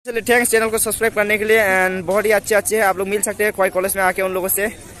चलिए thanks channel को subscribe करने के लिए एंड बहुत ही अच्छे हैं आप लोग मिल सकते हैं खोवाई कॉलेज में आके उन लोगों से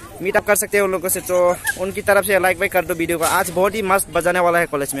मीटअप कर सकते हैं उन लोगों से। तो उनकी तरफ से लाइक वाइक कर दो वीडियो को। आज बहुत ही मस्त बजाने वाला है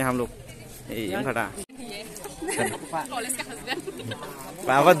कॉलेज में हम लोग।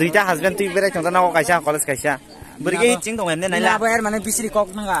 बाबा दुईटा हस्बैंड तुई बेरे चंदा ना कैसा कॉलेज कैसा बुरगे हिचिंग दं हेन नाइला बायर माने बिसरी कक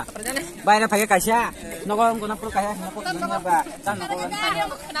नंगा बायना फागे कैसा नगम कोना पुर कैसा नको नंगा जान नको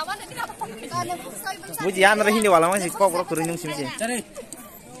बुझिया न रहिने वाला में कक रो कुरिन सिमसे चले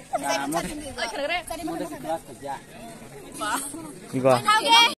इबा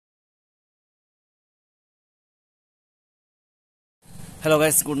hello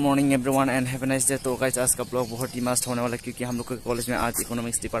guys, good morning everyone and have a nice day. तो गाइस आज का ब्लॉग बहुत ही मस्त होने वाला है क्योंकि हम लोग के कॉलेज में आज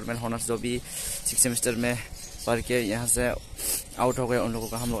इकोनॉमिक्स डिपार्टमेंट हॉनर्स जो भी 6 सेमेस्टर में पढ़ के यहाँ से आउट हो गए उन लोगों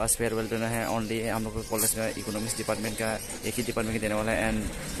का हम लोग आज फेयरवेल देना है। ओनली हम लोग के कॉलेज में इकोनॉमिक्स डिपार्टमेंट का एक ही डिपार्टमेंट के देने वाला है एंड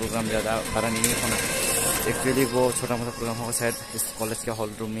प्रोग्राम ज़्यादा बड़ा नहीं होना। एक्चुअली वो छोटा मोटा प्रोग्राम होगा शायद इस कॉलेज के हॉल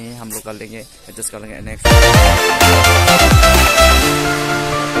रूम में हम लोग कर लेंगे, एडजस्ट कर लेंगे नेक्स्ट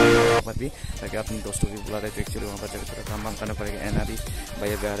भी, ताकि अपने दोस्तों भी बुला रहे तो एक्चुअली वहाँ पर जाकर थोड़ा काम वाम करना पड़ेगा। एंड अभी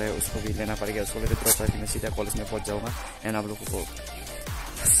भैया भी आ रहे हैं, उसको भी लेना पड़ेगा, उसको लेकर थोड़ा मैं सीधा कॉलेज में पहुँच जाऊँगा। एंड आप लोगों को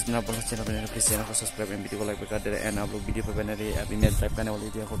चैनल पर प्लीज चैनल को सब्सक्राइब एंड वीडियो को लाइक कर दे रहे। एंड आप लोग वीडियो पे बने रहिए। अभी मैं ड्राइव करने वाली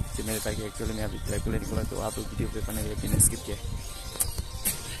थी मेरे पास एक्चुअली मैं अभी ड्राइव करने निकला, तो आप लोग वीडियो पे बने रहिए बिना स्किप किए।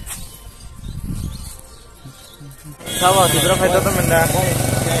 Sawa, tidra fight to menda.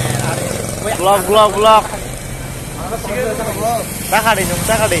 Vlog.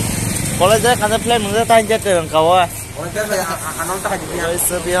 Takadi. College में खाना प्लान मुझे टाइम जाते हैं Khowai।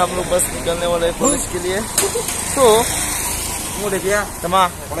 वैसे भी हम लोग बस निकलने वाले हैं कॉलेज के लिए। तो मुझे क्या? तमा।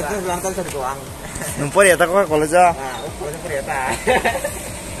 कॉलेज में प्लान कर सकते हो आप? नंबर ये तक का कॉलेज आ? कॉलेज पर ये था।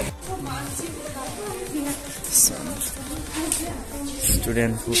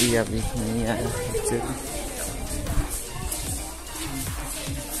 स्टूडेंट को भी अभी नहीं आया।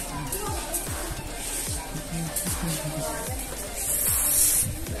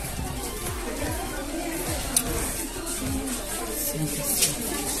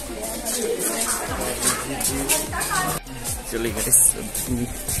 चलिए गाइस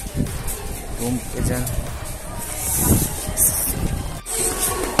रूम पे जाना।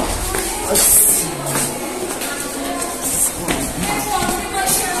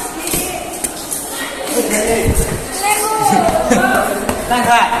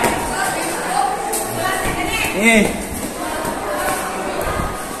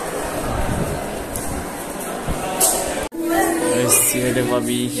 ये देखो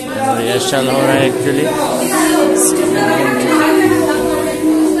अभी रिहर्सल हो रहा है एक्चुअली।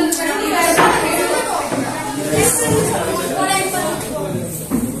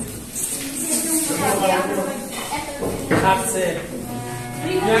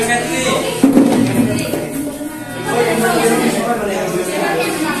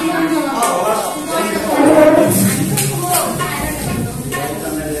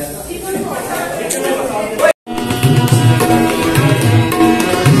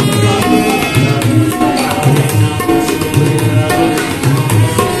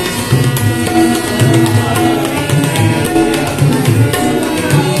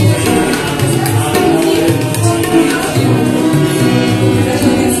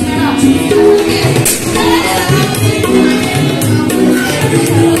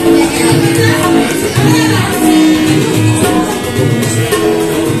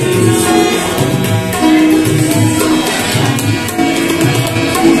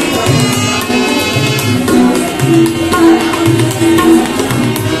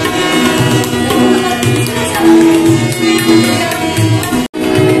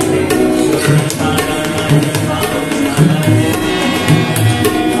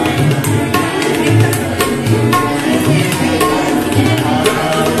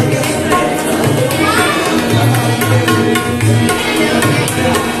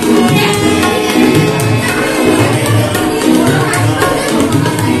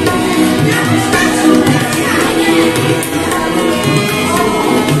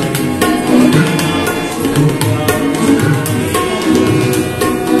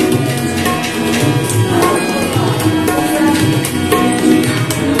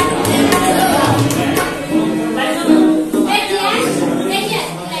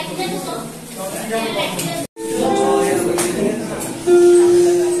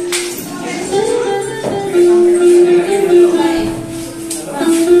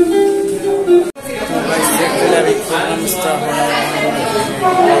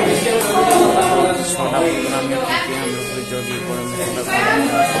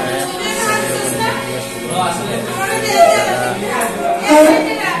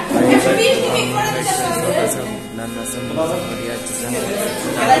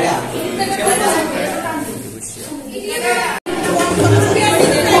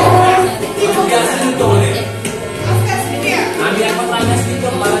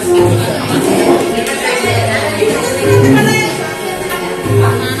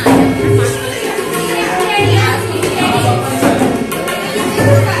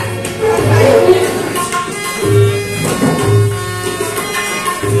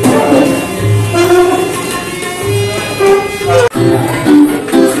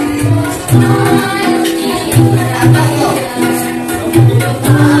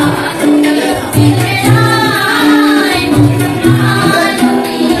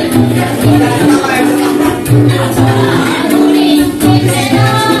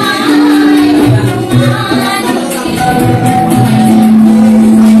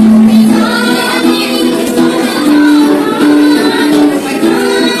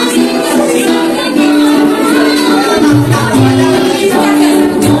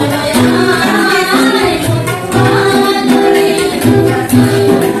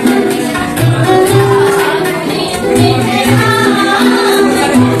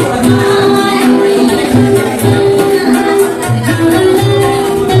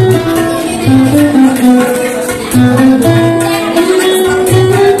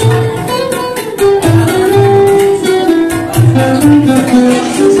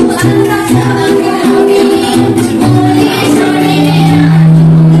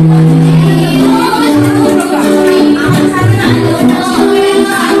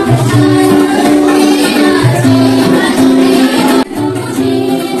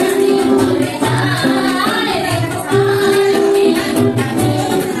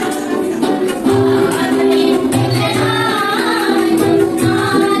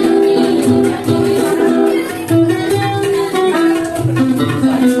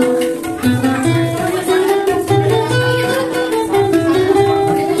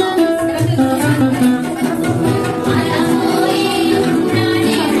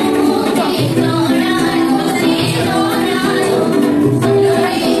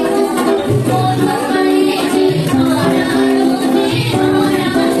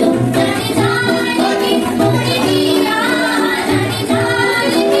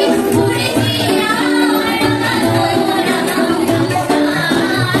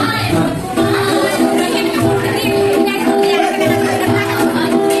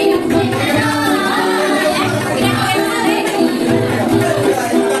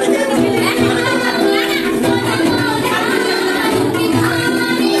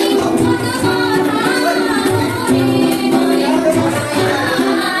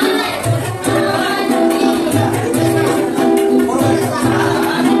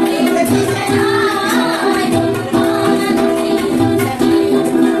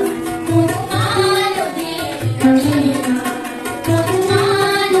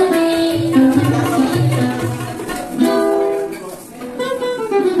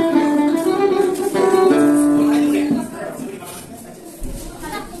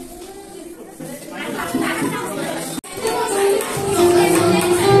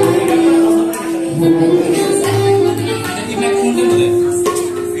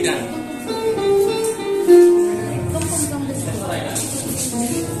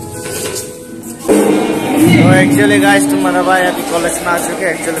 एक्चुअली गाइस तुम्हारा भाई अभी कॉलेज में आ चुके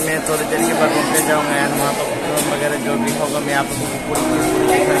हैं। एक्चुअली मैं थोड़ी देर के बाद घूमने जाऊंगा एंड वहाँ पर प्रोग्राम वगैरह जो भी होगा मैं आप लोगों को पूरी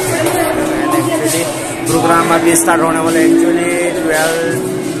एक्चुअली प्रोग्राम अभी स्टार्ट होने वाले एक्चुअली 12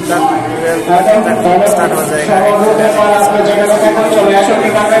 तक स्टार्ट हो जाएगा।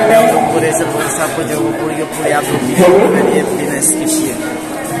 पूरे से पूरे सबको जो पूरी आप लोग बिना स्किप किए।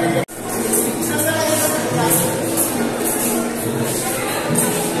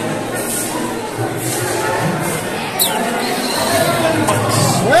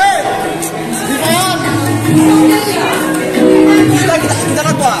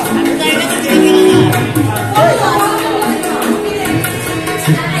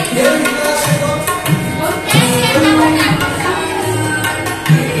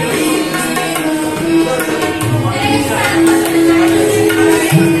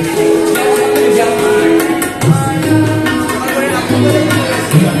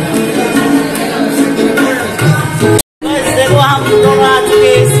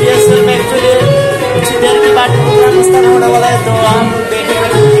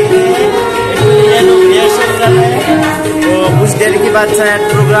 कुछ देर के बाद शायद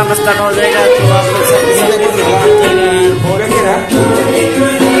प्रोग्राम स्टार्ट हो जाएगा तो आप लोग देखो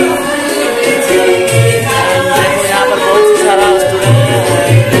यहाँ पर बहुत सारा स्टूडेंट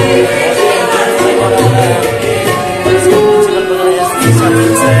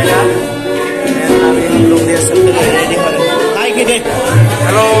अभी हम लोग देख सकते हैं रेडी हो रहे हैं।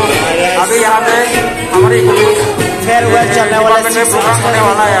 हेलो अभी यहाँ पे हमारे फेयरवेल चलने वाला होने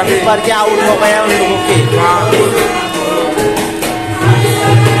वाला है अभी पर क्या आउट हो गया उन लोगों के।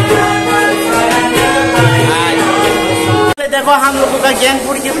 देखो हम लोगों का गैंग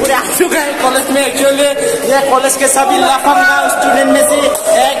पूरे आ चुका है कॉलेज में। एक्चुअली ये कॉलेज के सभी लाफंगा स्टूडेंट में से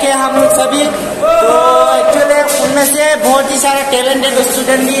एक है हम लोग सभी। तो एक्चुअली उनमें से बहुत ही सारे टैलेंटेड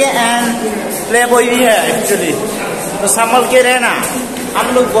स्टूडेंट भी है एंड प्ले बॉय भी है एक्चुअली। तो संभल के रहना, हम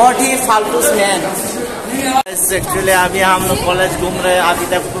लोग बहुत ही फालतू मैन। एक्चुअली अभी हम लोग कॉलेज घूम रहे हैं, अभी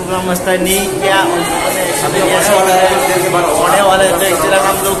तक प्रोग्राम स्टार्ट नहीं किया। होने वाले तो एक्चुअली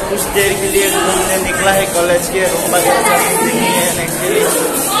हम लोग कुछ देर के लिए घूमने निकला है कॉलेज के रूम वगैरह एक्चुअली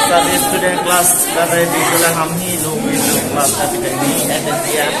सभी स्टूडेंट क्लास कर रहे थे। एक्चुअली हम ही लोग क्लास अभी तक नहीं अटेंड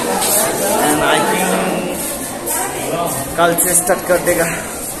किया एंड आई थिंक कल से स्टार्ट कर देगा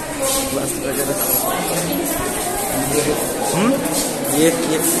क्लास वगैरह। ये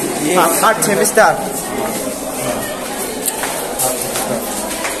 8 सेमेस्टर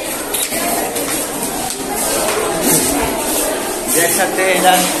देख सकते हैं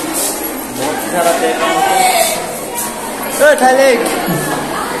इधर बहुत सारा थाली थाली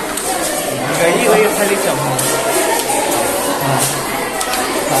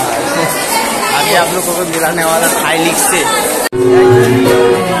अभी आप लोगों को मिलाने वाला थाईलिक से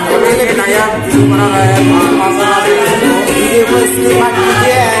नया वीडियो बना रहा है। वीडियो को स्टार्ट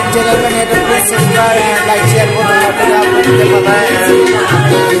कीजिए एंड चैनल पर नए तो please subscribe and like share करो। आप लोगों को पता है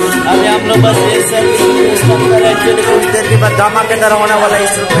अभी हम लोग बस ये सब स्टार्ट कर रहे हैं। एक्चुअली कुछ देर के बाद धमाकेदार होने वाला है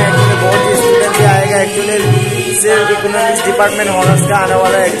इस रूम में। एक्चुअली बहुत ही स्टूडेंट भी आएगा। एक्चुअली सिर्फ इकोनॉमिक्स डिपार्टमेंट ऑनर्स का आने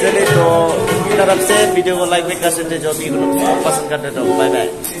वाला है एक्चुअली। तो उनकी तरफ से वीडियो को लाइक भी कर सकते जो भी पसंद करते तो बाय बाय।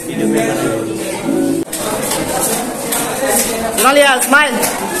 वीडियो में Nalia, smile.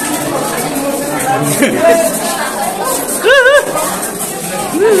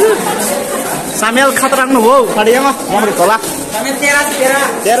 Samuel khatarang no, tadi yang mau ditolak. Samuel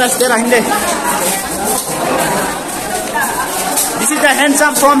teras hindi. This is the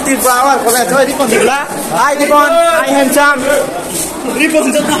handsome from Tirupur College. Oh, Ripon Dibla. Hi Ripon, hi handsome. Ripon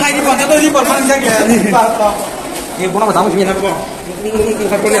jatuh hi Ripon, jatuh Ripon paling jaga. Ini bukan apa tamu sini nak bukan. Ini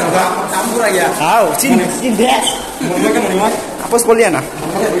kan kuliah apa? Tamu lagi ya. Tahu, sini deh. Mau apa kuliah na?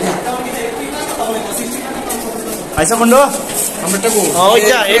 Aisyah Mundo. Oh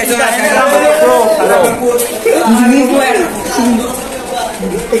iya, itu dah bro. Halo.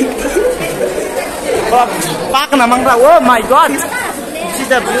 Pak namang ra. Oh my god. This is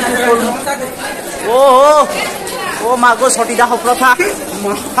the beautiful. Oh mago sotida hoprotha.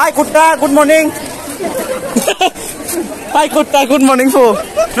 Hi Kutta, good morning. Hi Kutta, good morning po.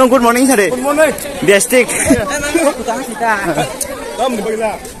 No, good morning sir. Good morning. Bestik. Om di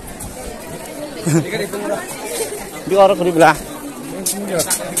bagla. Di orang kuri bela.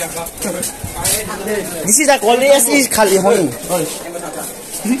 This is a college is khali hoi.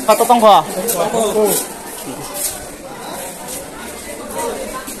 Pato tong ko.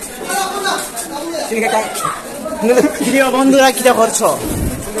 Video বন্ধুরা কি করছো?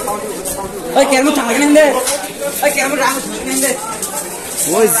 ওই camera থাকলে নেন্দে। ওই camera রাখো নেন্দে।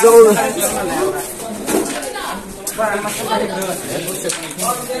 ওই জোর।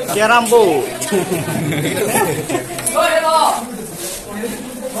 ক্যারামবো।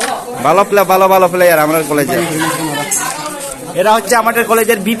 ভালো প্লেয়ার আমাদের কলেজে। এরা হচ্ছে আমাদের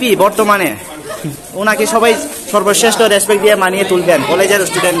কলেজের ভিপি বর্তমানে। ওনাকে সবাই সর্বশ্রেষ্ঠ রেসপেক্ট দিয়ে মানিয়ে তুলবেন কলেজের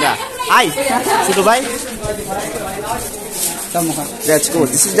স্টুডেন্টরা। হাই শুধু ভাই। That's good.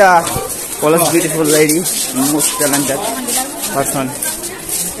 This is the college beautiful lady, most talented person.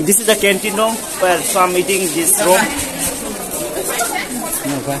 This is the canteen room where some eating this room.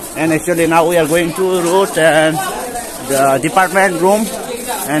 And actually now we are going to road and the department room.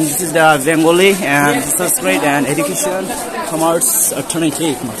 And this is the Bengali and Sanskrit and education, commerce,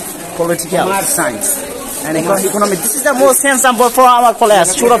 alternative, political science, and economic. This is the most handsome boy for our college.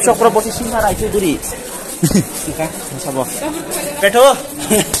 Shurab Chakraborty Singha Raichu Duri. Peto,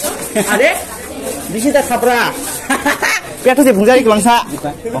 Ade, this is the Kapra. Peto the Bungari Klangsa.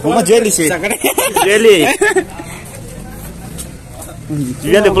 Homa jelly say. Jelly.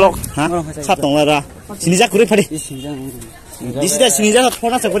 Jelly block. Huh? Satong Lara. Sinija Kuri Padi. This is the Sinija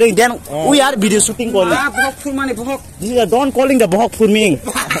Fona Sakuri. Then we are video shooting calling. This is the don't calling the bohok for me.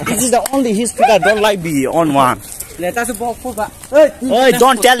 This is the only his speaker don't like be on one. Hey,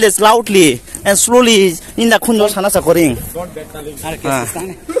 don't tell this loudly and slowly in the Kundo Sana Sakoring.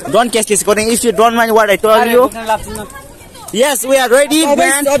 Don't catch this recording if you don't mind what I told you. Yes, we are ready,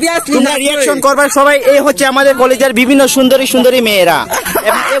 man. তোমরা reaction করবে সবাই। এই হচ্ছে আমাদের কলেজের বিভিন্ন সুন্দরী সুন্দরী মেয়েরা।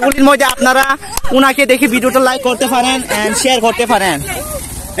 এবং এগুলির মধ্যে আপনারা উনাকে দেখে ভিডিওটা লাইক করতে পারেন এন্ড শেয়ার করতে পারেন।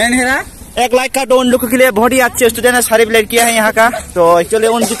 एक लाइक का तो उन लोगों के लिए बहुत ही अच्छे स्टूडेंट है, सारी लड़कियां हैं यहाँ का। तो एक्चुअली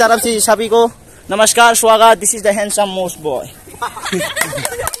उनकी तरफ से सभी को नमस्कार, स्वागत। This is the handsome most boy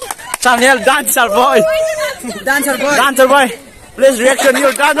Samuel, dancer boy, dancer boy, please reaction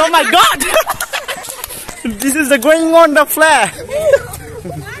your dance. Oh my god, this is the going on the flare.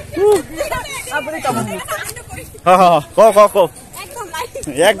 Go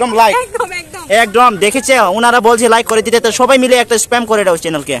একদম লাইক একদম দেখেছে ওনারা বলছে লাইক করে দিতে, তো সবাই মিলে একটা স্প্যাম করে দাও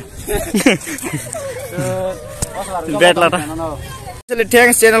চ্যানেলকে। चलिए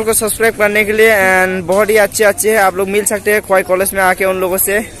थैंक्स चैनल को सब्सक्राइब करने के लिए। एंड बहुत ही अच्छे हैं आप लोग, मिल सकते हैं खोवाई कॉलेज में आके, उन लोगों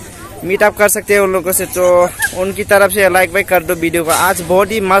से मीट अप कर सकते हैं उन लोगों से। तो उनकी तरफ से लाइक वाइक कर दो वीडियो को। आज बहुत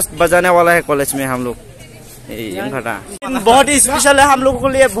ही मस्त बजाने वाला है कॉलेज में हम लोग। बहुत ही स्पेशल है हम लोगों के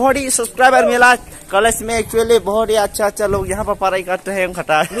लिए, बहुत ही सब्सक्राइबर मिला कॉलेज में। एक्चुअली बहुत ही अच्छा लोग यहाँ पर पढ़ाई करते हैं।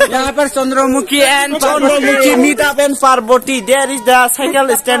 यहाँ पर Chandramukhi meet up and Parvati, there is the cycle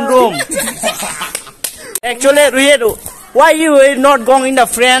stand room. Actually why you not going in the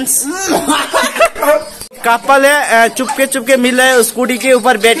friends? Couple है चुपके मिल रहे हैं स्कूटी के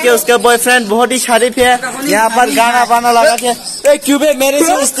ऊपर बैठ के। उसके बॉयफ्रेंड बहुत ही शरीफ है, यहाँ पर गाना बाना लगा के क्यों बे मेरे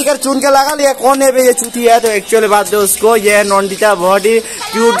से स्टिकर चुन के लगा लिया, कौन है बे ये चूती है। तो एक्चुअली बात है उसको, ये है नॉन्डिता, बहुत ही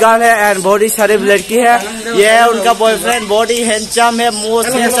क्यूट गर्ल है एंड बहुत ही शरीफ लड़की है। ये है उनका बॉयफ्रेंड, बहुत ही हैंडसम है, मोस्ट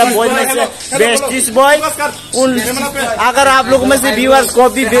हैंडसम बॉय में से बेस्टिस बॉय। अगर आप लोगों में से व्यूअर्स को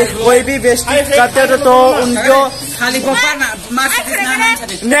भी कोई भी बेस्टिस करते हो तो उनको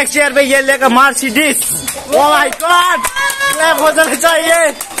नेक्स्ट ईयर में ये लेकर Mercedes, oh my God, clap हो जाना चाहिए।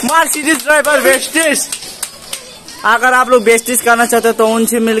 Mercedes driver बेस्टिस। अगर आप लोग बेस्टिस करना चाहते हो तो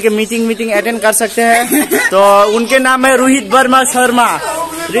उनसे मिलकर मीटिंग अटेंड कर सकते हैं। तो उनके नाम है Rohit Verma Sharma,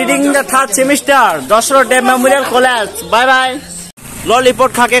 reading the 3rd semester, Dasharath day memorial college. Bye bye.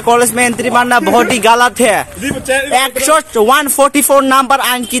 Lollipop खा के कॉलेज में एंट्री मारना बहुत ही गलत है। 144 নাম্বার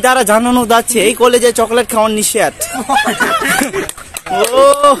আইন কি দ্বারা জানানো যাচ্ছে এই কলেজে চকলেট খাওয়া নিষেধ।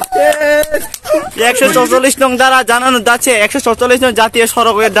 144 নং দ্বারা জানানো যাচ্ছে, 144 নং জাতীয়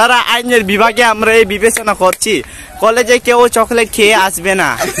সড়কের দ্বারা আইনের বিভাগে আমরা এই বিবেচনা করছি কলেজে কেউ চকলেট খেয়ে আসবে না।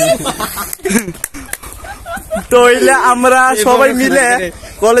 তো আমরা সবাই মিলে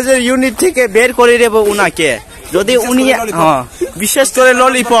কলেজের ইউনিট থেকে বের করে দেব উনাকে। যদি উনি বিশেষ করে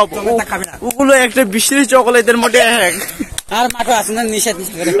ললিপপ ওগুলো একটা বিশেষ চকলেটের মধ্যে এক। और माटो आसुना निषेध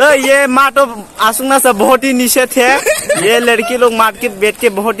ये माटो आसुना से बहुत ही निषेध है। ये लड़की लोग माट के बैठ के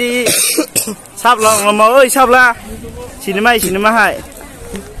बहुत ही सब ला सिनेमा है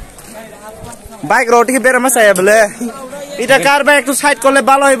बाइक रोड के बेर में साया बोले इटा कार बाइक तो साइड करले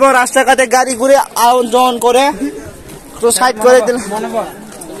ভালো হইব। রাস্তা কাটে গাড়ি ঘুরে আউন জন করে তো সাইড করে দিলে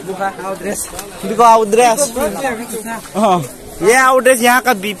देखो आउटड्रेस। ये आउटड्रेस यहाँ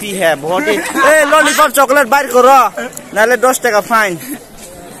का बीपी है बहुत ही। लॉलीपॉप चॉकलेट बाहर करो नाले 10 টাকা फाइन।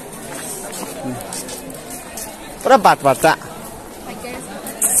 पूरा बात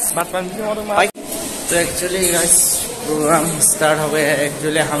तो एक्चुअली प्रोग्राम स्टार्ट हो गया है।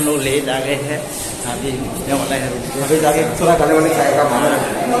 एक्चुअली हम लोग लेट आ गए हैं, अभी वाला है अभी जाके थोड़ा खाने वाले खाएगा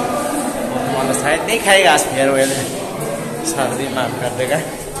माना शायद नहीं खाएगा आज फिर वेल सर्दी माफ कर देगा।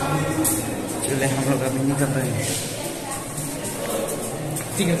 चले हम लोग अभी निकल रहे हैं।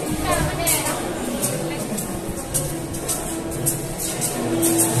 ठीक है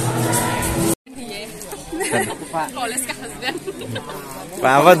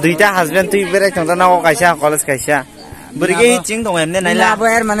बाबा दुईटा हस्बैंड तुई बेरे चंदा ना कैसा कॉलेज कैसा बुरगे ही चिंग दङ हमने नाइला अब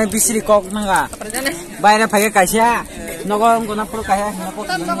यार माने बिसरी कक नंगा बाहिर फागे कैसा नगरम को ना पुरो कैसा नको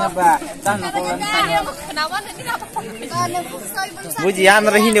दुनिया बा ता नको बुझी यान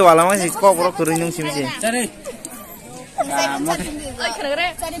रही ने वाला में को पुरो करू नुं सिमसे चले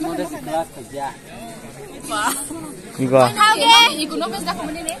मोटे ग्लास खजा इको खाओगे इको पेज देखो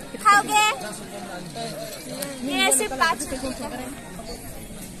मने ने खाओगे ये सिर्फ 5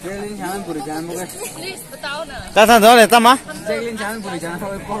 जेलिन छान पुरी जान मगे प्लीज बताओ ना ता दले तमा जेलिन छान पुरी जान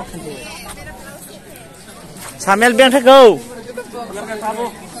सबै पोख खजे सामेल बेंठ गौ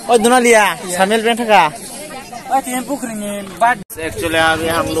ओ दुनालिया सामेल बेंठ का ओ तीन पुखरी ने बाट। एक्चुअली अभी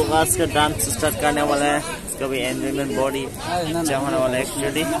हम लोग आज का डांस स्टार्ट करने वाला है। इसका भी एंजॉयमेंट बॉडी अच्छा होने वाला है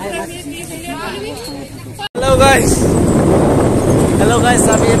एक्चुअली। हेलो गाइस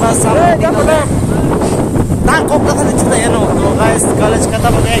अभी बस तार को पता नहीं चला है नो। तो गाइस कॉलेज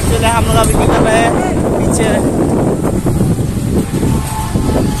खत्म हो गया। एक्चुअली हम लोग अभी निकल रहे हैं पीछे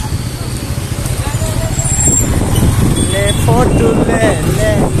ले फोटो ले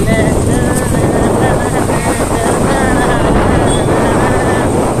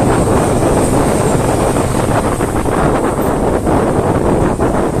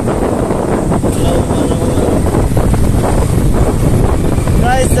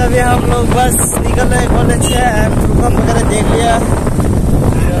अभी हम लोग बस निकल रहे कॉलेज से, प्रोग्राम वगैरह देख लिया।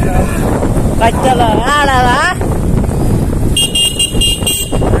 चलो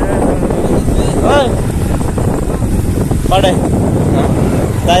पड़े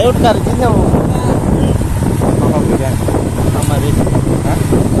डायोड कर दीजिए वो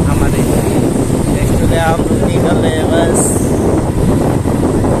हमारे एक्चुअली हम लोग निकल रहे हैं बस।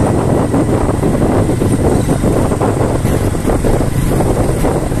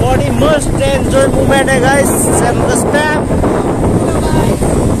 बड़ी मस्त एंजॉय मूवमेंट है गाइस,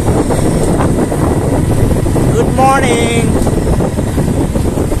 गुड मॉर्निंग।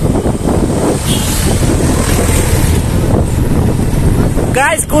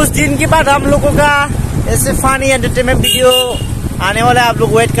 गाइस कुछ दिन के बाद हम लोगों का ऐसे फनी एंटरटेनमेंट वीडियो आने वाला है, आप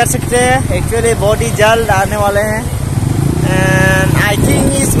लोग वेट कर सकते हैं। एक्चुअली बहुत ही जल्द आने वाले हैं एंड आई थिंक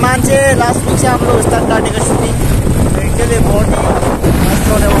इस मंथ से लास्ट वीक से हम लोग स्टार्ट करने का शूटिंग। एक्चुअली बहुत ही मस्त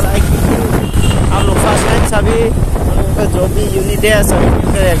होने वाला है क्योंकि हम लोग फर्स्ट टाइम सभी हम लोगों का जो भी यूनिट है सभी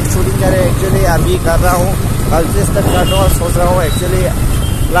शूटिंग करें। एक्चुअली अभी कर रहा हूँ, कल से स्टार्ट कर रहा हूँ, सोच रहा हूँ एक्चुअली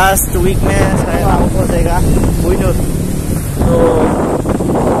लास्ट वीक में शायद आउट हो जाएगा विनर। तो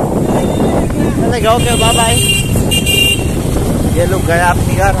ओके बाय बाय। ये लोग गए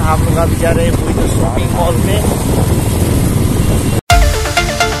अपनी घर, हम लोग अभी जा रहे हैं शॉपिंग मॉल में।